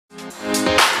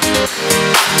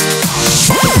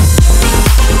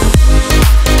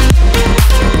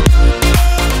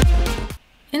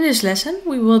this lesson,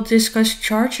 we will discuss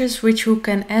charges which you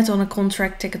can add on a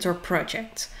contract, ticket or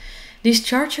project. These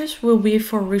charges will be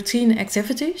for routine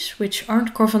activities which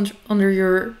aren't covered under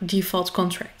your default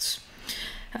contracts,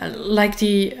 like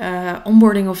the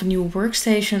onboarding of a new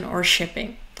workstation or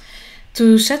shipping.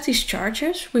 To set these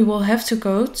charges, we will have to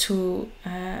go to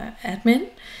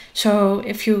admin. So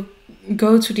if you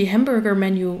go to the hamburger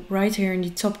menu right here in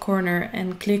the top corner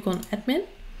and click on admin,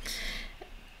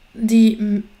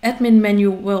 the admin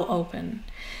menu will open.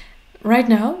 Right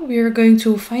now we are going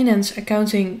to finance,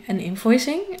 accounting and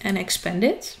invoicing and expand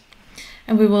it.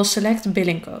 And we will select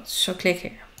billing codes, so click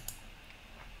here.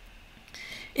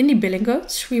 In the billing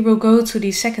codes, we will go to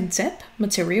the second tab,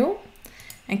 material,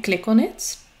 and click on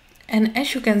it. And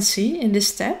as you can see in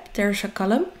this tab, there's a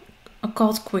column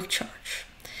called quick charge.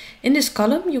 In this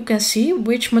column, you can see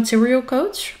which material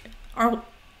codes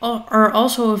are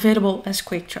also available as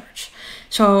quick charge.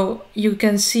 So you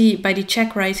can see by the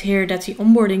check right here that the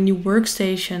onboarding new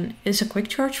workstation is a quick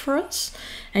charge for us,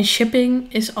 and shipping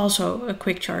is also a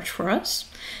quick charge for us.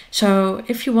 So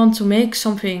if you want to make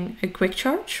something a quick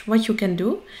charge, what you can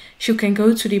do is you can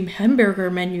go to the hamburger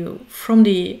menu from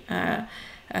the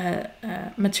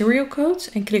material codes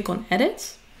and click on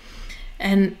edit.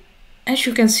 And as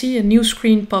you can see, a new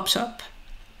screen pops up.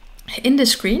 In the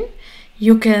screen,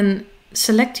 you can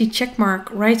select the check mark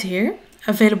right here,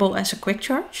 available as a quick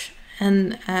charge,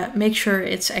 and make sure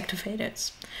it's activated.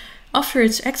 After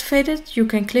it's activated, you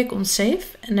can click on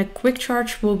save and the quick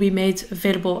charge will be made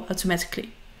available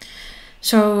automatically.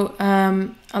 So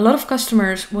a lot of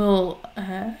customers will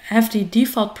have the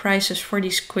default prices for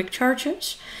these quick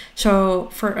charges. So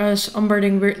for us,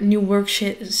 onboarding new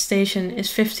workstation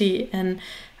is 50, and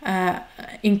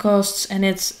in costs, and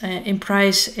it's in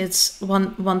price it's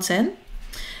 110.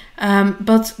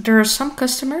 But there are some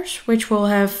customers which will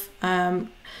have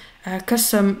a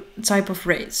custom type of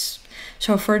rates.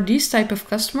 So for these type of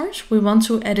customers, we want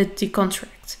to edit the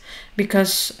contract,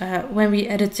 because when we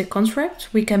edit the contract,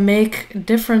 we can make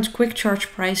different quick charge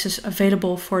prices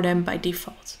available for them by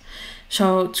default.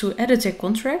 So to edit a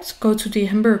contract, go to the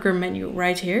hamburger menu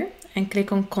right here and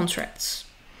click on contracts.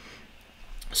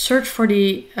 Search for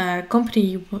the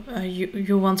company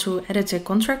you want to edit a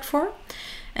contract for,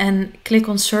 and click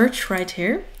on search right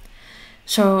here.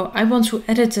 So I want to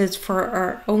edit it for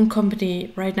our own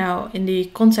company right now in the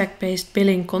contact-based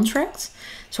billing contract.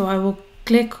 So I will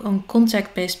click on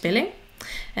contact-based billing.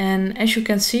 And as you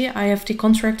can see, I have the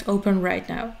contract open right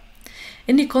now.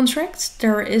 In the contract,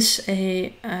 there is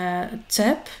a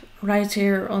tab right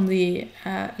here on the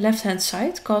left-hand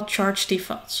side called Charge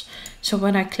Defaults. So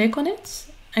when I click on it,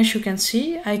 as you can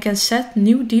see, I can set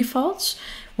new defaults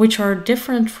which are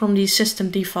different from the system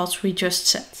defaults we just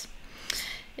set.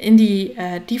 In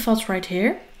the defaults right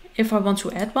here, if I want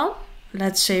to add one,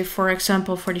 let's say for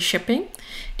example for the shipping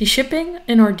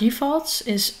in our defaults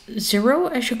is 0,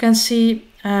 as you can see,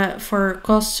 for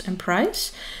costs and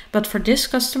price. But for this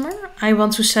customer, I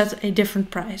want to set a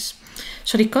different price.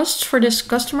 So the costs for this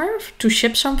customer to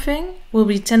ship something will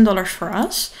be $10 for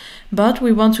us, but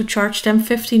we want to charge them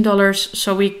 $15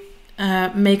 so we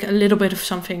make a little bit of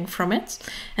something from it,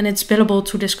 and it's billable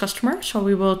to this customer. So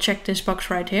we will check this box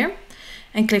right here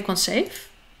and click on save.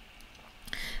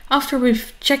 After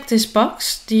we've checked this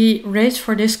box, the rates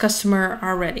for this customer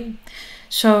are ready.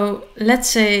 So let's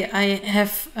say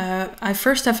I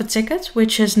first have a ticket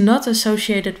which is not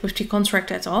associated with the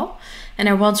contract at all, and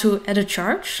I want to add a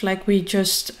charge, like we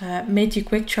just made the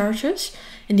quick charges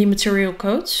in the material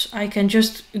codes. I can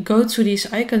just go to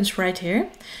these icons right here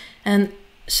and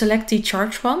select the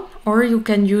charge one, or you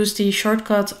can use the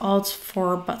shortcut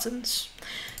Alt-4 buttons.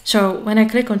 So when I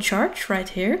click on charge right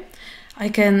here, I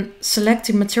can select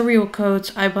the material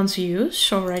code I want to use.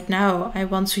 So right now I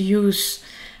want to use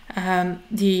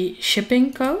the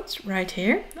shipping code right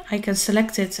here. I can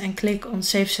select it and click on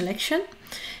save selection.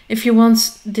 If you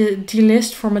want the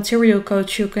list for material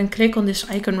codes, you can click on this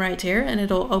icon right here and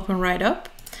it'll open right up.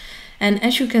 And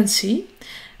as you can see,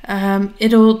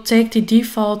 it'll take the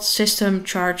default system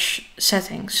charge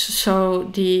settings. So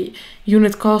the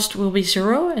unit cost will be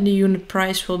 0 and the unit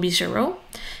price will be 0.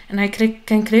 And I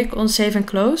can click on save and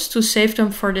close to save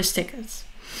them for this ticket.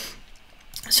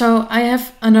 So I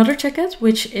have another ticket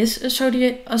which is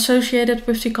associated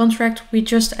with the contract we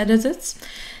just edited.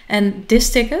 And this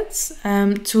ticket,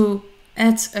 to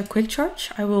add a quick charge,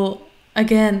 I will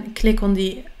again click on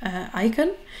the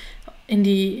icon in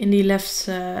the left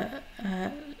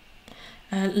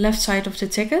left side of the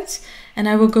ticket, and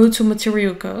I will go to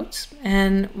material codes.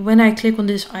 And when I click on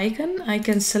this icon, I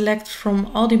can select from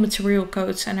all the material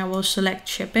codes and I will select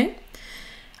shipping.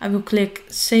 I will click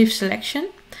save selection,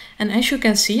 And as you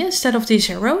can see, instead of these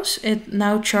zeros, it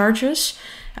now charges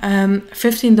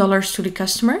 $15 to the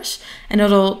customers, and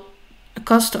it'll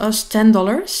cost us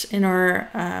 $10 in our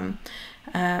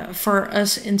for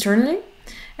us internally.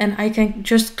 And I can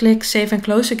just click save and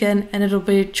close again, and it'll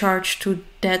be charged to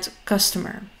that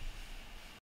customer.